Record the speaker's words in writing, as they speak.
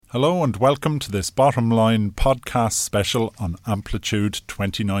Hello and welcome to this Bottom Line podcast special on Amplitude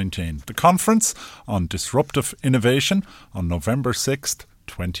 2019, the conference on disruptive innovation on November 6th,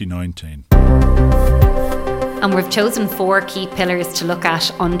 2019. And we've chosen 4 key pillars to look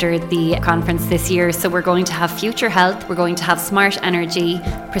at under the conference this year. So we're going to have future health, we're going to have smart energy,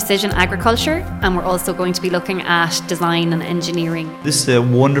 precision agriculture, and we're also going to be looking at design and engineering. This is a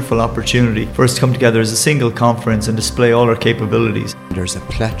wonderful opportunity for us to come together as a single conference and display all our capabilities. There's a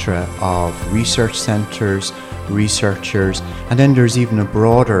plethora of research centres, researchers, and then there's even a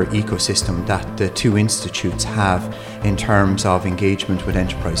broader ecosystem that the 2 institutes have in terms of engagement with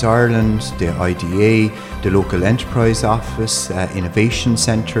Enterprise Ireland, the IDA, the local enterprise office, innovation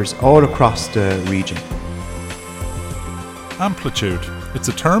centres all across the region. Amplitude. It's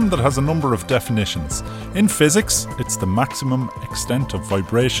a term that has a number of definitions. In physics, it's the maximum extent of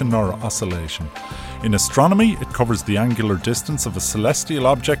vibration or oscillation. In astronomy, it covers the angular distance of a celestial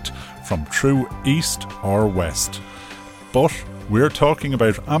object from true east or west. But we're talking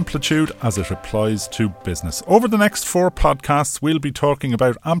about amplitude as it applies to business. Over the next 4 podcasts, we'll be talking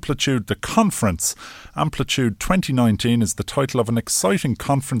about Amplitude, the conference. Amplitude 2019 is the title of an exciting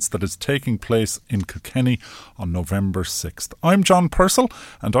conference that is taking place in Kilkenny on November 6th. I'm John Purcell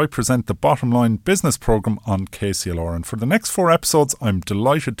and I present the Bottom Line business programme on KCLR. And for the next 4 episodes, I'm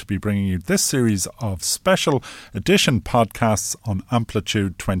delighted to be bringing you this series of special edition podcasts on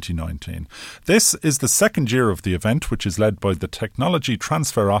Amplitude 2019. This is the 2nd year of the event, which is led by the Technology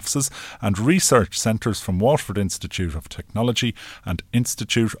Transfer Offices and Research Centres from Waterford Institute of Technology and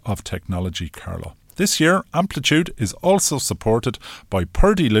Institute of Technology Carlow. This year, Amplitude is also supported by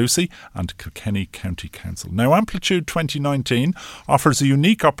Purdy Lucy and Kilkenny County Council. Now, Amplitude 2019 offers a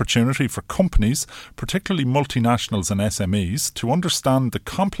unique opportunity for companies, particularly multinationals and SMEs, to understand the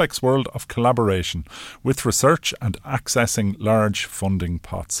complex world of collaboration with research and accessing large funding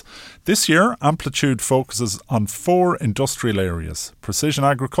pots. This year, Amplitude focuses on 4 industrial areas: precision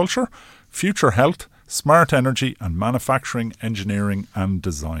agriculture, future health, smart energy and manufacturing, engineering and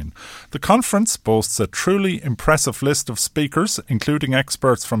design. The conference boasts a truly impressive list of speakers, including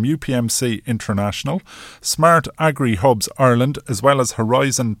experts from UPMC International, Smart Agri Hubs Ireland, as well as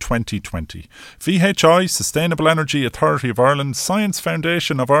Horizon 2020, VHI, Sustainable Energy Authority of Ireland, Science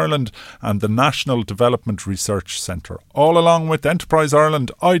Foundation of Ireland and the National Development Research Centre, all along with Enterprise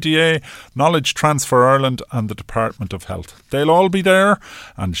Ireland, IDA, Knowledge Transfer Ireland and the Department of Health. They'll all be there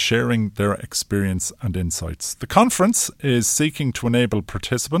and sharing their experience and insights. The conference is seeking to enable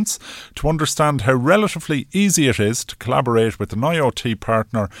participants to understand how relatively easy it is to collaborate with an IoT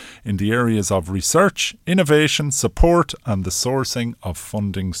partner in the areas of research, innovation, support and the sourcing of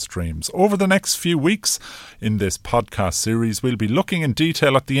funding streams. Over the next few weeks in this podcast series, we'll be looking in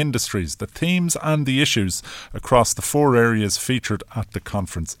detail at the industries, the themes and the issues across the 4 areas featured at the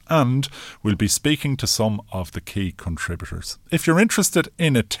conference, and we'll be speaking to some of the key contributors. If you're interested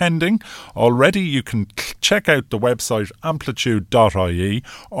in attending already, you can check out the website amplitude.ie,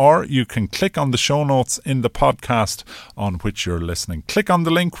 or you can click on the show notes in the podcast on which you're listening. Click on the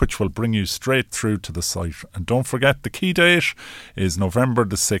link which will bring you straight through to the site. And don't forget, the key date is November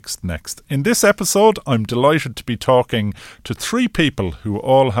the 6th next. In this episode, I'm delighted to be talking to 3 people who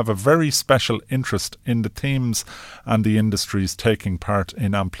all have a very special interest in the themes and the industries taking part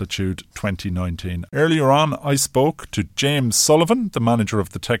in Amplitude 2019. Earlier on, I spoke to James Sullivan, the manager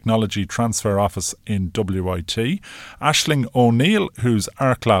of the Technology Transfer Office in WIT, Aisling O'Neill, who's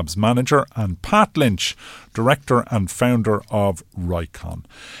ArcLab's manager, and Pat Lynch, director and founder of Rycon.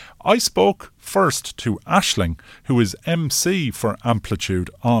 I spoke first to Aisling, who is MC for Amplitude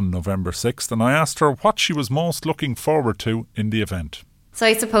on November 6th, and I asked her what she was most looking forward to in the event. So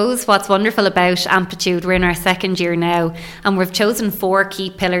I suppose what's wonderful about Amplitude, we're in our 2nd year now, and we've chosen 4 key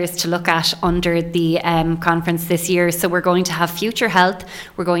pillars to look at under the conference this year. So we're going to have future health,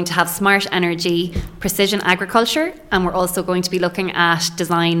 we're going to have smart energy, precision agriculture, and we're also going to be looking at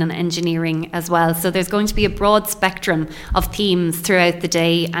design and engineering as well. So there's going to be a broad spectrum of themes throughout the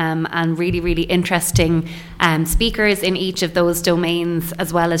day, and really, really interesting speakers in each of those domains,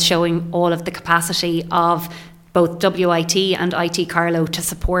 as well as showing all of the capacity of both WIT and IT Carlow to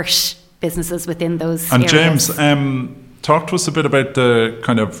support businesses within those areas. And James, talk to us a bit about the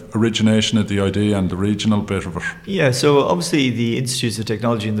kind of origination of the idea and the regional bit of it. Yeah, so obviously the Institutes of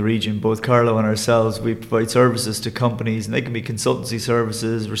Technology in the region, both Carlow and ourselves, we provide services to companies, and they can be consultancy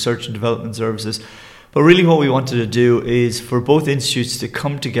services, research and development services. But really what we wanted to do is for both institutes to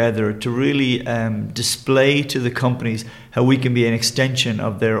come together to really display to the companies how we can be an extension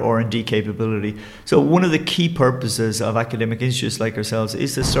of their R&D capability. So one of the key purposes of academic institutes like ourselves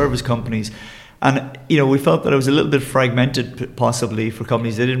is to service companies And, we felt that it was a little bit fragmented possibly for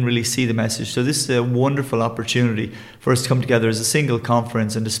companies. They didn't really see the message. So this is a wonderful opportunity for us to come together as a single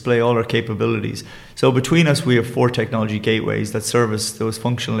conference and display all our capabilities. So between us, we have 4 technology gateways that service those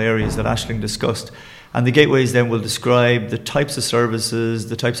functional areas that Aisling discussed. And the gateways then will describe the types of services,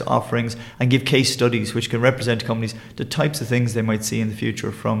 the types of offerings, and give case studies which can represent to companies the types of things they might see in the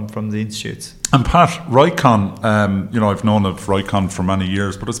future from the institutes. And Pat, Rycon, I've known of Rycon for many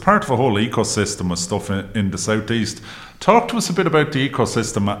years, but it's part of a whole ecosystem of stuff in the Southeast. Talk to us a bit about the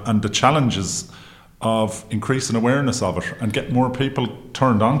ecosystem and the challenges of increasing awareness of it and getting more people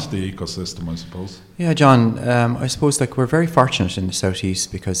turned onto the ecosystem, I suppose. Yeah, John, I suppose we're very fortunate in the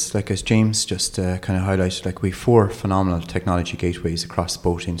Southeast because as James just kind of highlighted, we have 4 phenomenal technology gateways across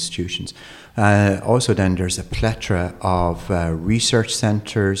both institutions. Also then there's a plethora of research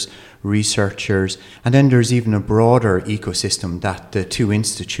centres, researchers, and then there's even a broader ecosystem that the 2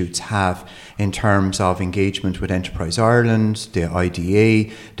 institutes have in terms of engagement with Enterprise Ireland, the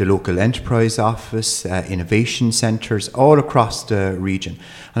IDA, the local enterprise office, innovation centres all across the region.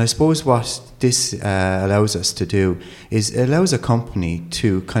 And I suppose what this allows us to do is it allows a company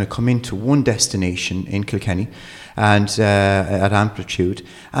to kind of come into one destination in Kilkenny and at Amplitude,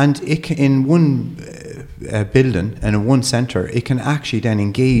 and it can, in one building and in one centre, it can actually then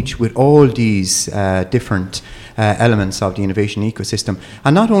engage with all these different elements of the innovation ecosystem,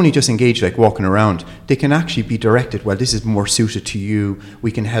 and not only just engage walking around, they can actually be directed, well, this is more suited to you,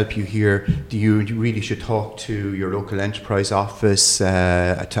 we can help you here, you really should talk to your local enterprise office,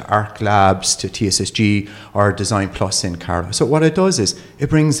 to ARC Labs, to TSSG or Design Plus in Carlow. So what it does is it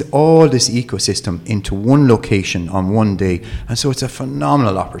brings all this ecosystem into one location on one day, and so it's a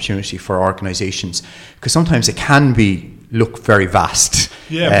phenomenal opportunity for organisations because sometimes it can look very vast.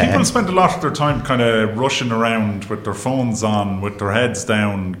 Yeah, people spend a lot of their time kind of rushing around with their phones on, with their heads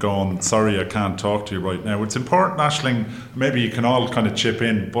down, going, sorry, I can't talk to you right now. It's important, Aisling, maybe you can all kind of chip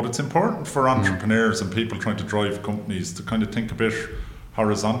in, but it's important for entrepreneurs and people trying to drive companies to kind of think a bit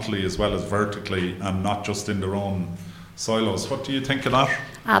horizontally as well as vertically and not just in their own silos. What do you think of that?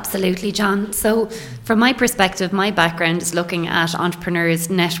 Absolutely, John. So from my perspective, my background is looking at entrepreneurs'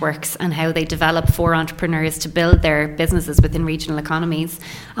 networks and how they develop for entrepreneurs to build their businesses within regional economies.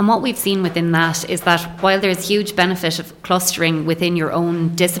 And what we've seen within that is that while there's huge benefit of clustering within your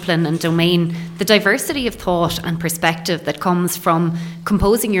own discipline and domain, the diversity of thought and perspective that comes from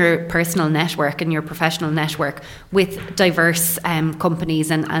composing your personal network and your professional network with diverse companies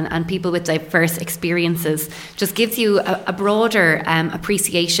and people with diverse experiences just gives you a broader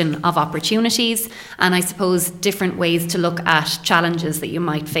appreciation of opportunities and I suppose different ways to look at challenges that you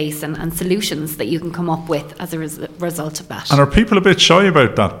might face and solutions that you can come up with as a result of that. And are people a bit shy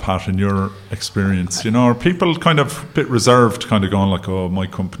about that, Pat, in your experience? Are people kind of a bit reserved, kind of going like, oh, my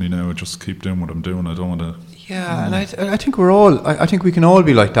company now, I just keep doing what I'm doing, I don't want to... Yeah, and I think I think we can all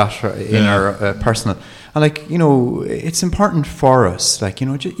be like that in our personal... And it's important for us.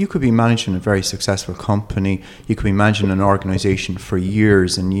 You could be managing a very successful company. You could be managing an organisation for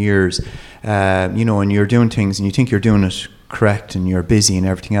years and years. And you're doing things, and you think you're doing it correct, and you're busy and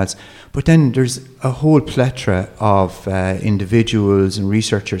everything else. But then there's a whole plethora of individuals and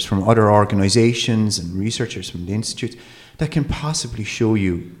researchers from other organisations and researchers from the institute that can possibly show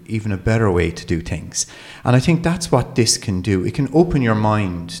you even a better way to do things. And I think that's what this can do. It can open your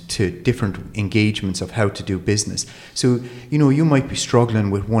mind to different engagements of how to do business. So, you might be struggling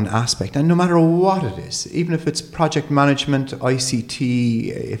with one aspect, and no matter what it is, even if it's project management, ICT,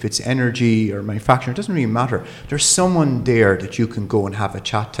 if it's energy or manufacturing, it doesn't really matter. There's someone there that you can go and have a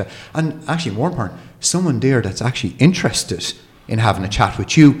chat to. And actually, more important, someone there that's actually interested in having a chat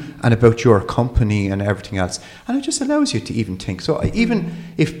with you and about your company and everything else. And it just allows you to even think. So even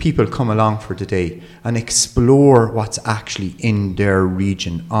if people come along for the day and explore what's actually in their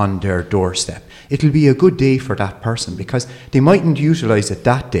region, on their doorstep, it'll be a good day for that person because they mightn't utilise it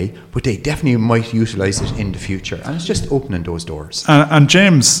that day, but they definitely might utilise it in the future. And it's just opening those doors. And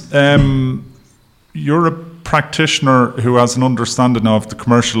James, you're a practitioner who has an understanding of the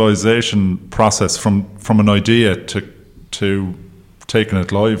commercialisation process from an idea to taking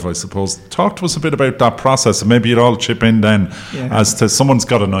it live, I suppose. Talk to us a bit about that process, and maybe you'd all chip in then as to someone's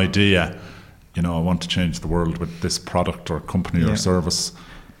got an idea, I want to change the world with this product or company or service,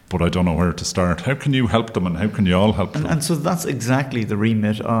 but I don't know where to start. How can you help them, and how can you all help them? And so that's exactly the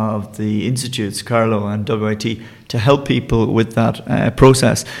remit of the institutes, Carlow and WIT, to help people with that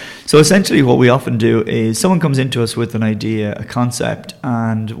process. So essentially what we often do is someone comes into us with an idea, a concept,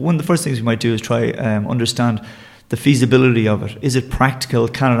 and one of the first things we might do is try understand the feasibility of it. Is it practical?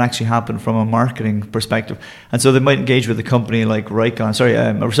 Can it actually happen from a marketing perspective? And so they might engage with a company like a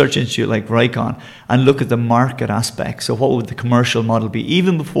research institute like Rikon, and look at the market aspects. So what would the commercial model be,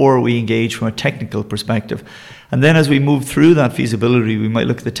 even before we engage from a technical perspective? And then as we move through that feasibility, we might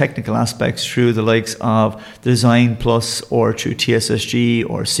look at the technical aspects through the likes of Design Plus, or through TSSG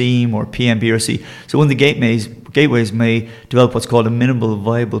or SEAM or PMBRC. So one of the gateways may develop what's called a minimal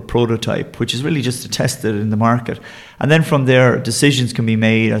viable prototype, which is really just to test it in the market. And then from there, decisions can be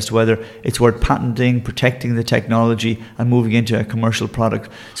made as to whether it's worth patenting, protecting the technology, and moving into a commercial product.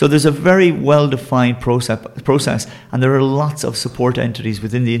 So there's a very well-defined process, and there are lots of support entities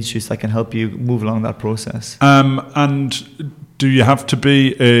within the institutes that can help you move along that process. And do you have to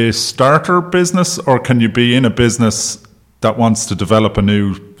be a starter business, or can you be in a business that wants to develop a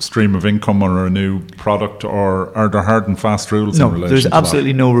new stream of income or a new product, or are there hard and fast rules in relation to that? No, there's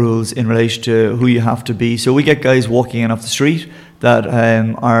absolutely no rules in relation to who you have to be. So we get guys walking in off the street that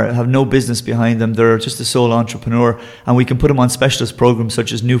have no business behind them. They're just a sole entrepreneur, and we can put them on specialist programs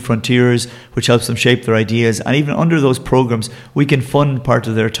such as New Frontiers, which helps them shape their ideas. And even under those programs, we can fund part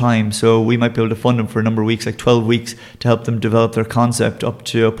of their time. So we might be able to fund them for a number of weeks, like 12 weeks, to help them develop their concept up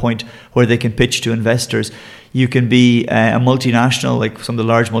to a point where they can pitch to investors. You can be a multinational, like some of the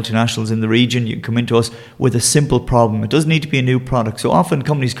large multinationals in the region. You can come into us with a simple problem. It doesn't need to be a new product. So often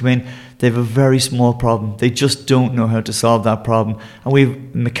companies come in, they have a very small problem. They just don't know how to solve that problem. And we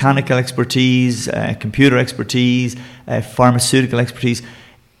have mechanical expertise, computer expertise, pharmaceutical expertise.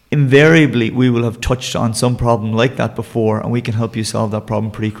 Invariably, we will have touched on some problem like that before, and we can help you solve that problem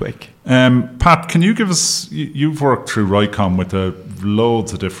pretty quick. Pat, can you give us, you've worked through Rikon with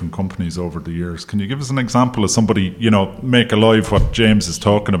loads of different companies over the years. Can you give us an example of somebody, make alive what James is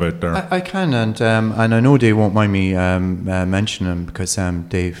talking about there? I can, and I know they won't mind me mentioning them, because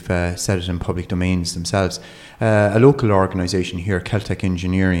they've said it in public domains themselves. A local organisation here, Celtic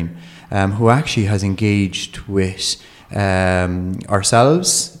Engineering, who actually has engaged with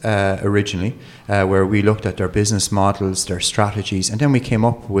ourselves originally, where we looked at their business models, their strategies, and then we came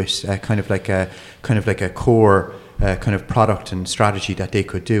up with kind of like a core kind of product and strategy that they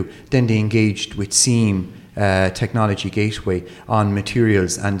could do. Then they engaged with SEAM Technology Gateway on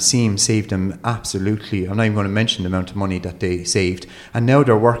materials, and SEAM saved them absolutely. I'm not even going to mention the amount of money that they saved. And now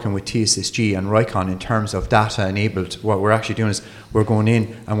they're working with TSSG and Rikon in terms of data enabled. What we're actually doing is we're going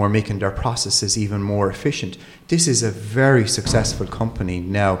in and we're making their processes even more efficient. This is a very successful company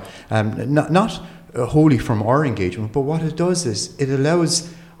now, not wholly from our engagement, but what it does is it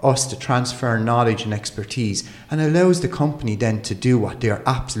allows us to transfer knowledge and expertise, and allows the company then to do what they're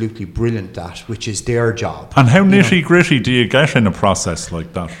absolutely brilliant at, which is their job. And how nitty-gritty do you get in a process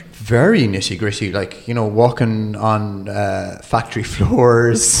like that? Very nitty-gritty, like, walking on factory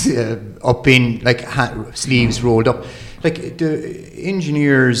floors, up in, sleeves rolled up. Like, the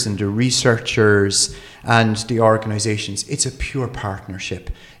engineers and the researchers and the organisations, it's a pure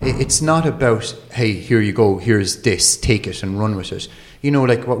partnership. It's not about, hey, here you go, here's this, take it and run with it.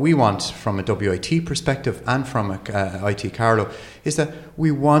 What we want from a WIT perspective and from a IT Carlow is that we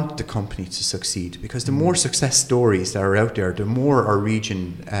want the company to succeed, because the more success stories that are out there, the more our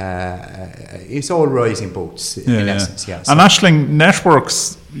region, it's all rising boats in essence. Yeah. And Aisling,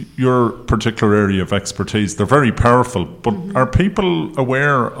 networks, your particular area of expertise, they're very powerful, but are people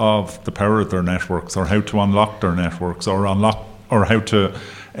aware of the power of their networks, or how to unlock their networks, or how to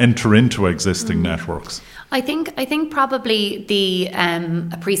enter into existing networks? I think probably the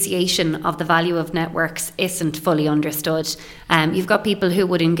appreciation of the value of networks isn't fully understood. You've got people who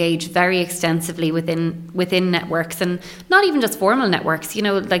would engage very extensively within networks, and not even just formal networks.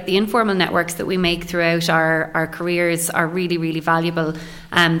 Like the informal networks that we make throughout our careers are really, really valuable.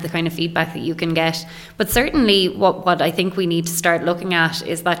 The kind of feedback that you can get. But certainly what I think we need to start looking at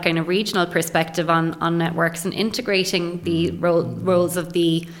is that kind of regional perspective on networks, and integrating the roles of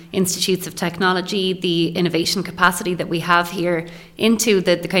the institutes of technology, the innovation capacity that we have here, into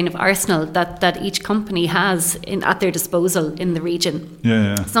the kind of arsenal that each company has at their disposal in the region.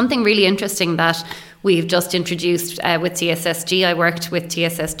 Yeah. Something really interesting that we've just introduced with TSSG. I worked with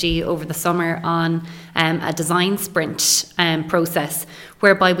TSSG over the summer on a design sprint process,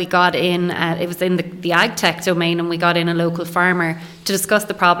 whereby we got in, it was in the ag tech domain, and we got in a local farmer to discuss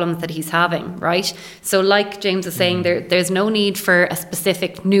the problems that he's having, right? So like James was saying, there's no need for a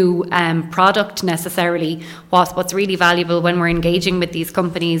specific new product necessarily. What's really valuable when we're engaging with these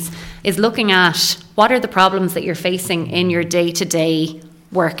companies is looking at what are the problems that you're facing in your day-to-day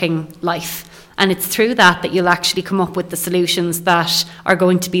working life. And it's through that you'll actually come up with the solutions that are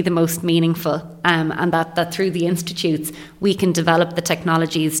going to be the most meaningful, and that through the institutes we can develop the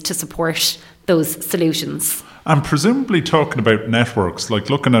technologies to support those solutions. And presumably talking about networks, like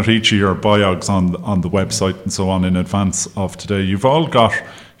looking at each of your biogs on the website and so on in advance of today, you've all got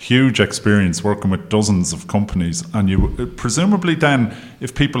huge experience working with dozens of companies, and you presumably then,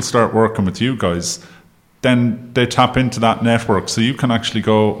 if people start working with you guys, then they tap into that network, so you can actually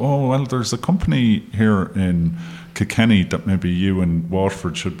go, oh well, there's a company here in Kilkenny that maybe you and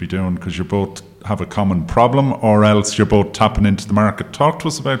Waterford should be doing because you both have a common problem, or else you're both tapping into the market. Talk to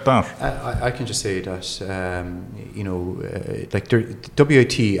us about that. I can just say that like there,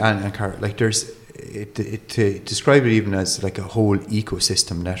 WIT and like there's it describe it even as like a whole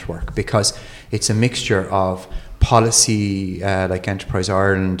ecosystem network, because it's a mixture of policy like Enterprise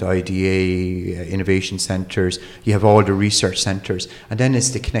Ireland, IDA, innovation centres, you have all the research centres, and then it's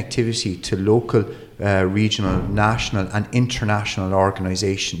the connectivity to local, regional, national and international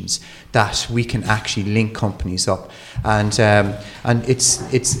organisations that we can actually link companies up, and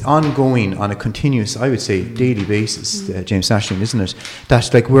it's ongoing on a continuous, I would say, daily basis, James Nashling, isn't it?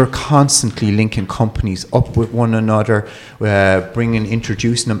 That like we're constantly linking companies up with one another,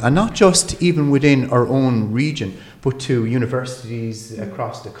 introducing them, and not just even within our own region, but to universities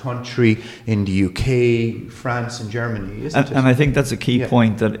across the country, in the UK, France and Germany, isn't it? And I think that's a key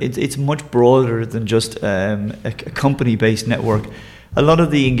point, that it's much broader than just a company-based network. A lot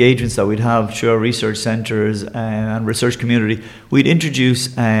of the engagements that we'd have through our research centres and research community, we'd introduce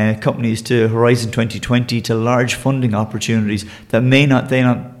companies to Horizon 2020, to large funding opportunities that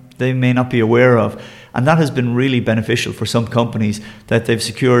they may not be aware of. And that has been really beneficial for some companies, that they've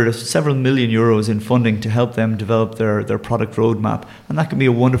secured several million euros in funding to help them develop their product roadmap. And that can be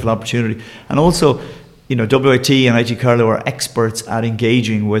a wonderful opportunity. And also, WIT and IT Carlow are experts at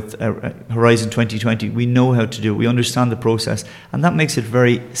engaging with Horizon 2020. We know how to do it. We understand the process. And that makes it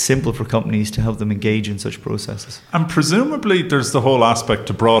very simple for companies to help them engage in such processes. And presumably there's the whole aspect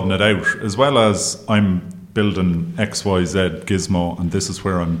to broaden it out, as well as I'm building XYZ gizmo and this is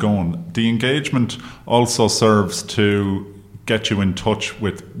where I'm going. The engagement also serves to get you in touch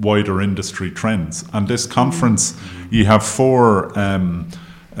with wider industry trends. And this conference, you have four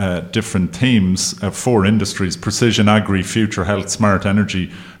different themes, four industries: precision agri, future health, smart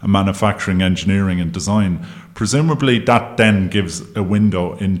energy, and manufacturing, engineering and design. Presumably that then gives a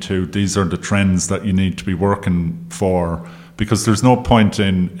window into these are the trends that you need to be working for, because there's no point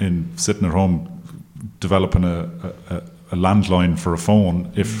in sitting at home developing a landline for a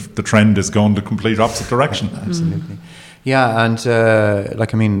phone if the trend is going the complete opposite direction. Absolutely. Yeah,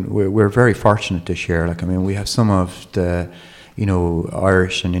 and we're very fortunate this year. We have some of the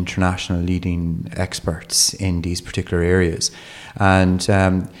Irish and international leading experts in these particular areas, and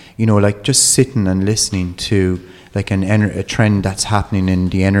just sitting and listening to a trend that's happening in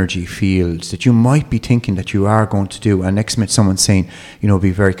the energy field that you might be thinking that you are going to do, and next minute someone's saying,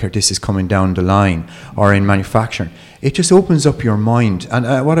 be very careful, this is coming down the line, or in manufacturing. It just opens up your mind.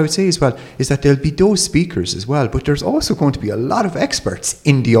 And what I would say as well is that there'll be those speakers as well, but there's also going to be a lot of experts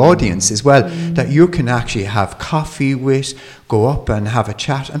in the audience as well that you can actually have coffee with, go up and have a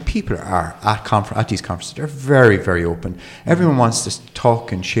chat. And people are at these conferences, they're very, very open. Everyone wants to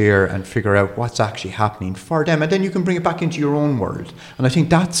talk and share and figure out what's actually happening for them, and then you can bring it back into your own world. And I think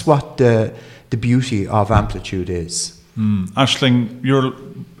that's what the beauty of Amplitude is. Aisling, you're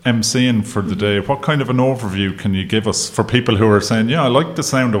MCing for the day. What kind of an overview can you give us for people who are saying, yeah, I like the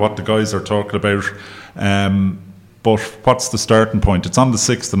sound of what the guys are talking about, but what's the starting point? It's on the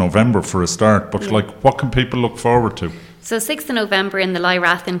 6th of November for a start, but what can people look forward to? So 6th of November in the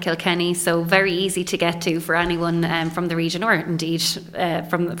Lyrath in Kilkenny, so very easy to get to for anyone from the region, or indeed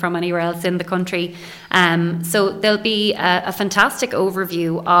from anywhere else in the country. So there'll be a fantastic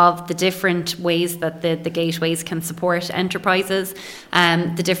overview of the different ways that the gateways can support enterprises,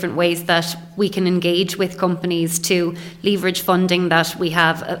 the different ways that we can engage with companies to leverage funding that we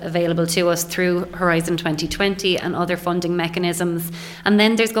have available to us through Horizon 2020 and other funding mechanisms. And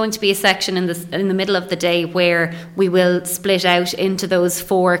then there's going to be a section in the middle of the day where we will split out into those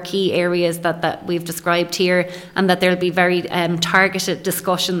four key areas that we've described here, and that there'll be very targeted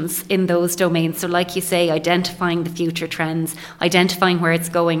discussions in those domains. So like you say, identifying the future trends, identifying where it's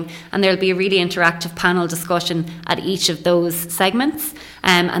going, and there'll be a really interactive panel discussion at each of those segments.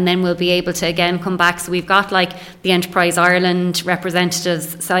 And then we'll be able to again come back. So we've got the Enterprise Ireland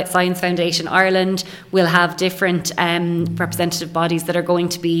representatives, Science Foundation Ireland. We'll have different representative bodies that are going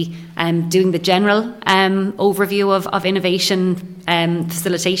to be doing the general overview of innovation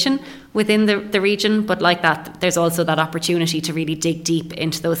facilitation within the region. But like that, there's also that opportunity to really dig deep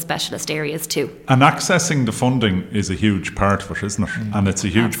into those specialist areas too. And accessing the funding is a huge part of it, isn't it? And it's a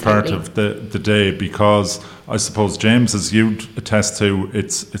huge part of the day, because I suppose, James, as you'd attest to,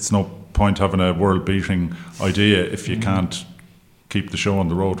 it's no point having a world-beating idea if you can't keep the show on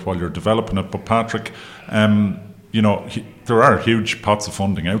the road while you're developing it. But Patrick, there are huge pots of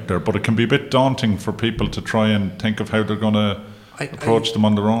funding out there, but it can be a bit daunting for people to try and think of how they're going to approach them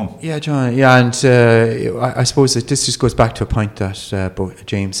on their own. Yeah, John. Yeah, and I suppose that this just goes back to a point that both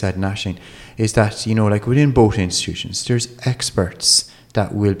James said and Aisling, is that, like within both institutions, there's experts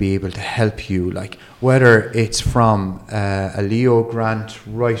that will be able to help you, like whether it's from a Leo grant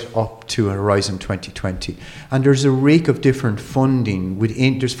right up to a Horizon 2020. And there's a rake of different funding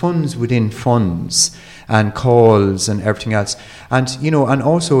there's funds within funds and calls and everything else. And, and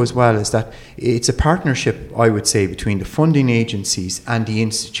also as well is that it's a partnership, I would say, between the funding agencies and the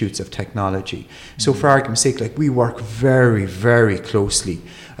institutes of technology. So for argument's sake, like we work very, very closely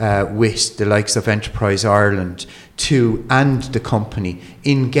with the likes of Enterprise Ireland and the company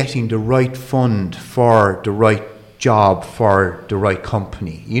in getting the right fund for the right job for the right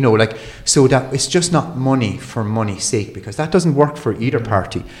company, so that it's just not money for money's sake, because that doesn't work for either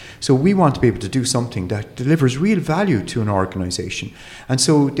party. So we want to be able to do something that delivers real value to an organisation. And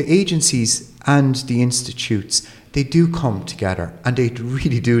so the agencies and the institutes, they do come together and they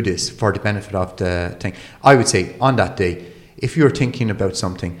really do this for the benefit of the thing. I would say on that day, if you're thinking about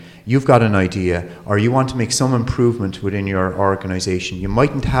something, you've got an idea, or you want to make some improvement within your organisation, you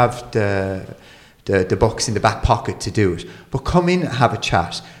mightn't have the bucks in the back pocket to do it, but come in and have a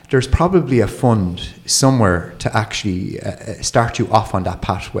chat. There's probably a fund somewhere to actually start you off on that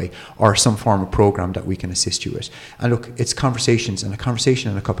pathway, or some form of program that we can assist you with. And look, it's conversations, and a conversation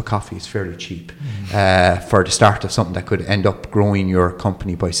and a cup of coffee is fairly cheap for the start of something that could end up growing your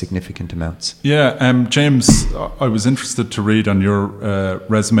company by significant amounts. Yeah, James, I was interested to read on your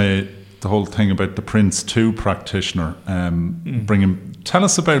resume the whole thing about the Prince 2 practitioner, tell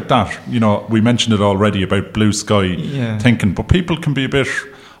us about that. We mentioned it already about blue sky thinking, but people can be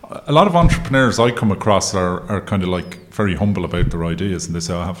a lot of entrepreneurs I come across are kind of like very humble about their ideas, and they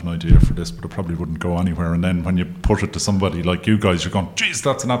say, I have an idea for this, but it probably wouldn't go anywhere. And then when you put it to somebody like you guys, you're going, geez,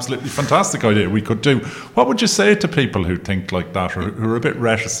 that's an absolutely fantastic idea we could do. What would you say to people who think like that, or who are a bit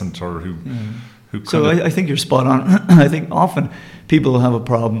reticent, or who So I think you're spot on. I think often people have a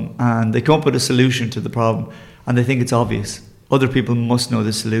problem and they come up with a solution to the problem and they think it's obvious. Other people must know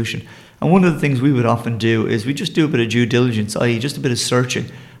the solution. And one of the things we would often do is we just do a bit of due diligence, i.e. just a bit of searching.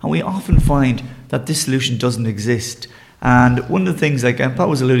 And we often find that this solution doesn't exist. And one of the things, like Pat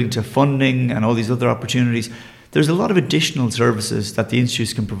was alluding to, funding and all these other opportunities, there's a lot of additional services that the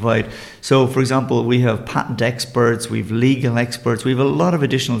institutes can provide. So, for example, we have patent experts, we have legal experts, we have a lot of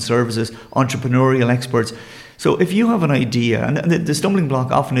additional services, entrepreneurial experts. So if you have an idea, and the stumbling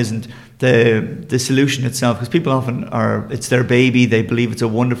block often isn't the solution itself, because people often it's their baby, they believe it's a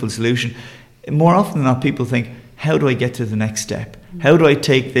wonderful solution. More often than not, people think, how do I get to the next step? How do I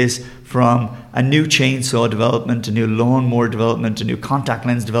take this from a new chainsaw development, a new lawnmower development, a new contact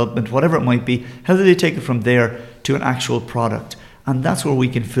lens development, whatever it might be? How do they take it from there to an actual product? And that's where we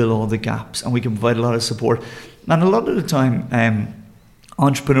can fill all the gaps and we can provide a lot of support. And a lot of the time,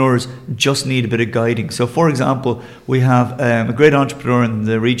 entrepreneurs just need a bit of guiding. So, for example, we have a great entrepreneur in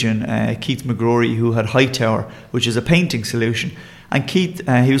the region, Keith McGrory, who had Hightower, which is a painting solution. And Keith,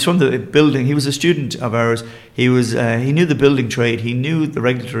 he was from the building. He was a student of ours. He knew the building trade. He knew the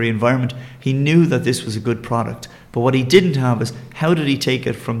regulatory environment. He knew that this was a good product. But what he didn't have is how did he take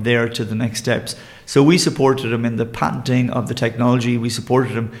it from there to the next steps? So we supported him in the patenting of the technology. We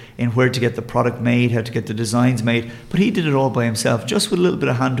supported him in where to get the product made, how to get the designs made. But he did it all by himself, just with a little bit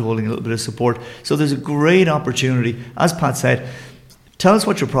of hand-holding, a little bit of support. So there's a great opportunity. As Pat said, tell us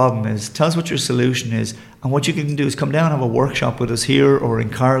what your problem is. Tell us what your solution is. And what you can do is come down and have a workshop with us here or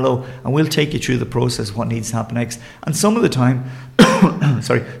in Carlow, and we'll take you through the process of what needs to happen next. And some of the time,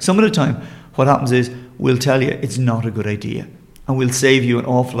 what happens is we'll tell you it's not a good idea. And we'll save you an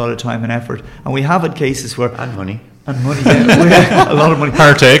awful lot of time and effort. And we have had cases where... And money. Yeah. A lot of money.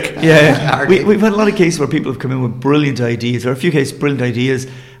 Partake. Yeah. We've had a lot of cases where people have come in with brilliant ideas, or a few cases, brilliant ideas,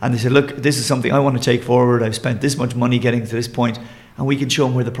 and they say, look, this is something I want to take forward. I've spent this much money getting to this point, and we can show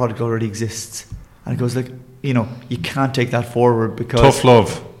them where the product already exists. And it goes like, you can't take that forward because... Tough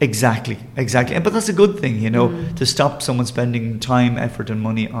love. Exactly. But that's a good thing, to stop someone spending time, effort and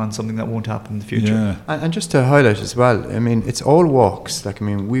money on something that won't happen in the future. Yeah. And just to highlight as well, it's all walks.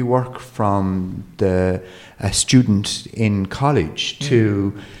 We work from a student in college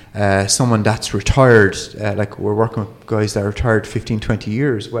to someone that's retired. We're working with guys that are retired 15, 20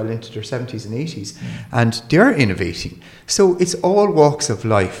 years, well into their 70s and 80s. And they're innovating. So it's all walks of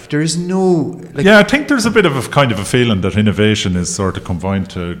life. There is no... I think there's a bit of a kind of a feeling that innovation is sort of confined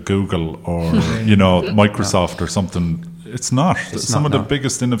to Google or, Microsoft or something. it's not. Some of the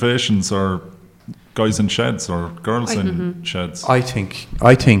biggest innovations are guys in sheds or girls in sheds. I think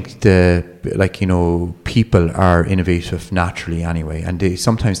people are innovative naturally anyway, and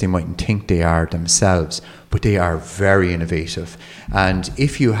sometimes they mightn't think they are themselves, but they are very innovative. And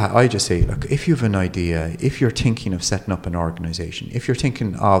if you I just say, look, if you have an idea, if you're thinking of setting up an organization, if you're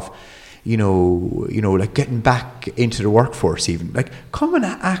thinking of like getting back into the workforce, even, like, come and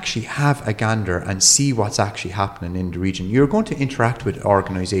actually have a gander and see what's actually happening in the region. You're going to interact with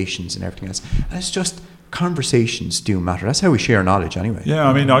organizations and everything else, and it's just conversations do matter. That's how we share knowledge anyway. Yeah,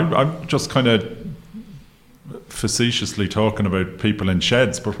 I mean, I'm just kind of facetiously talking about people in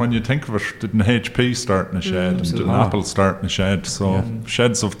sheds, but when you think of it, didn't HP start in a shed, and didn't Apple start in a shed? So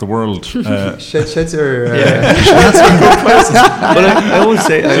sheds of the world. Sheds are sheds are good places. But I always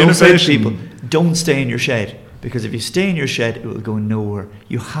say to people, don't stay in your shed, because if you stay in your shed, it will go nowhere.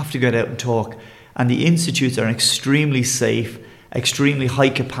 You have to get out and talk, and the institutes are extremely safe, extremely high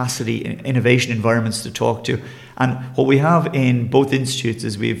capacity innovation environments to talk to. And what we have in both institutes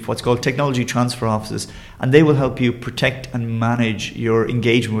is we have what's called technology transfer offices, and they will help you protect and manage your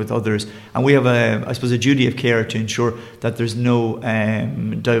engagement with others. And we have a duty of care to ensure that there's no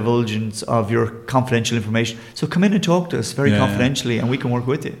divulgence of your confidential information. So come in and talk to us very confidentially, and we can work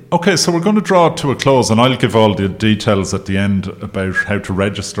with you. Okay, so we're going to draw it to a close, and I'll give all the details at the end about how to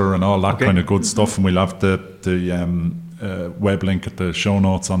register and all that kind of good stuff, and we'll have the web link at the show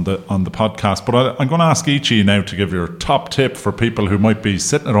notes on the podcast. But I'm going to ask each of you now to give your top tip for people who might be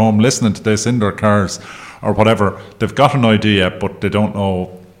sitting at home listening to this in their cars or whatever. They've got an idea, but they don't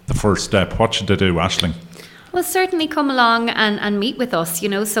know the first step. What should they do, Aisling? Well, certainly come along and meet with us,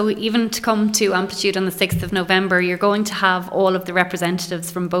 so even to come to Amplitude on the 6th of November, you're going to have all of the representatives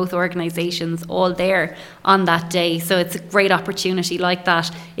from both organisations all there on that day. So it's a great opportunity like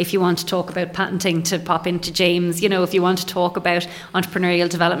that. If you want to talk about patenting, to pop into James, if you want to talk about entrepreneurial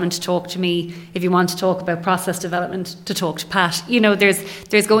development, to talk to me. If you want to talk about process development, to talk to Pat.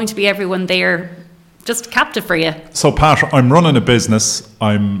 There's going to be everyone there just captive for you. So Pat, I'm running a business.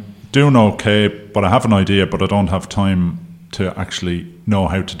 I'm doing okay, but I have an idea, but I don't have time to actually know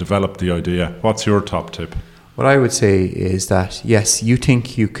how to develop the idea. What's your top tip? What I would say is that, yes, you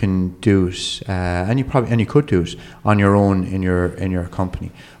think you can do it, and you could do it on your own in your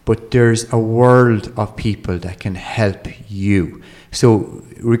company, but there's a world of people that can help you. So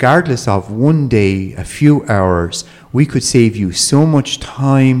regardless of one day, a few hours, we could save you so much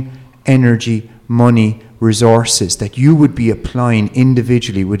time, energy, money, resources that you would be applying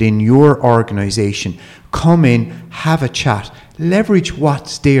individually within your organisation. Come in, have a chat, leverage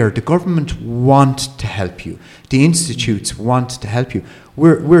what's there. The government want to help you. The institutes want to help you.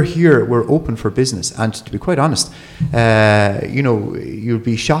 We're here, we're open for business, and to be quite honest, you'll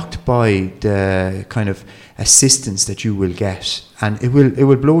be shocked by the kind of assistance that you will get, and it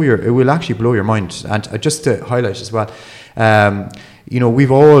will actually blow your mind. And just to highlight as well,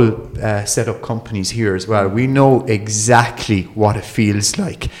 we've all set up companies here as well. We know exactly what it feels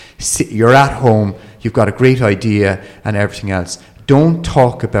like. You're at home, you've got a great idea and everything else. Don't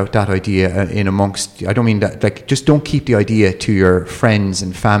talk about that idea in amongst, I don't mean that, like, just don't keep the idea to your friends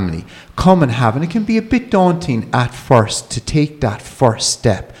and family. Come and have, and it can be a bit daunting at first to take that first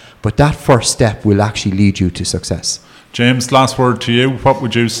step, but that first step will actually lead you to success. James, last word to you. What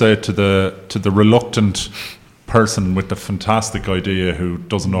would you say to the reluctant person with the fantastic idea who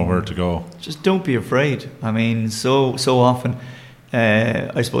doesn't know where to go? Just don't be afraid. I mean, so often,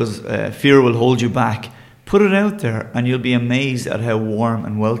 I suppose fear will hold you back. Put it out there, and you'll be amazed at how warm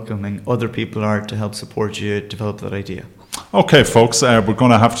and welcoming other people are to help support you develop that idea. Okay, folks, we're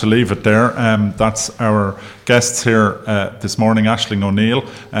going to have to leave it there. That's our guests here this morning, Aisling O'Neill,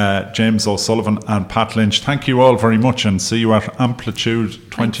 James O'Sullivan and Pat Lynch. Thank you all very much, and see you at Amplitude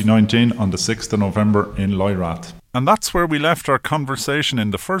 2019 on the 6th of November in Loirath. And that's where we left our conversation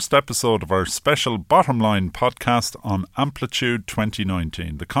in the first episode of our special Bottom Line podcast on Amplitude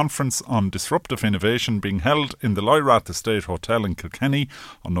 2019, the conference on disruptive innovation being held in the Loirath Estate Hotel in Kilkenny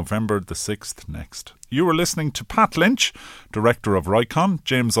on November the 6th next. You were listening to Pat Lynch, Director of RICON,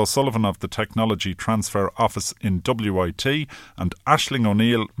 James O'Sullivan of the Technology Transfer Office in WIT, and Aisling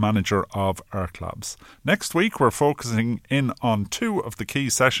O'Neill, Manager of ArcLabs. Next week, we're focusing in on two of the key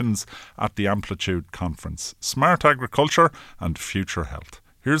sessions at the Amplitude conference: Smart Agriculture and Future Health.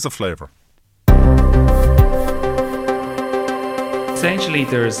 Here's a flavour. Essentially,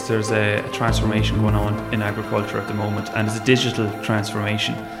 there's a transformation going on in agriculture at the moment, and it's a digital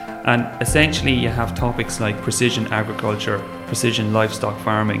transformation. And essentially, you have topics like precision agriculture, precision livestock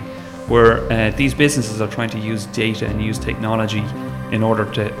farming, where these businesses are trying to use data and use technology in order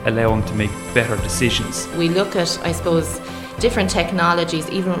to allow them to make better decisions. We look at, I suppose, different technologies,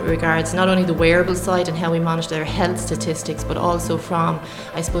 even with regards not only the wearable side and how we monitor their health statistics, but also from,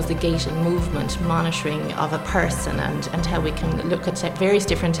 I suppose, the gait and movement monitoring of a person, and how we can look at various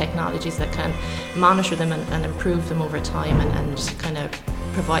different technologies that can monitor them and improve them over time and kind of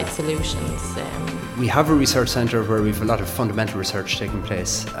provide solutions. We have a research centre where we have a lot of fundamental research taking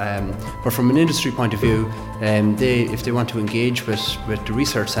place, but from an industry point of view, if they want to engage with the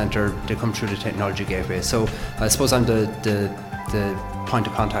research centre, they come through the technology gateway. So I suppose I'm the point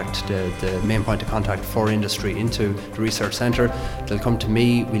of contact, the main point of contact for industry into the research centre. They'll come to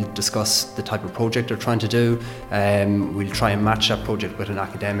me, we'll discuss the type of project they're trying to do, we'll try and match that project with an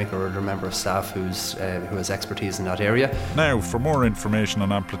academic or other member of staff who has expertise in that area. Now, for more information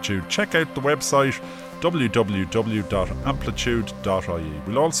on Amplitude, check out the website www.amplitude.ie.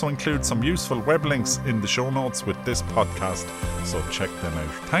 We'll also include some useful web links in the show notes with this podcast, so check them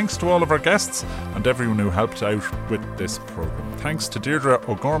out. Thanks to all of our guests and everyone who helped out with this programme. Thanks to Deirdre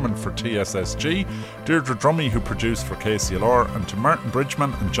O'Gorman for TSSG, Deirdre Drummy who produced for KCLR, and to Martin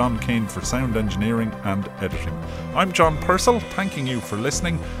Bridgman and John Keane for sound engineering and editing. I'm John Purcell, thanking you for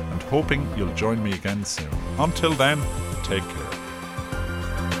listening and hoping you'll join me again soon. Until then, take care.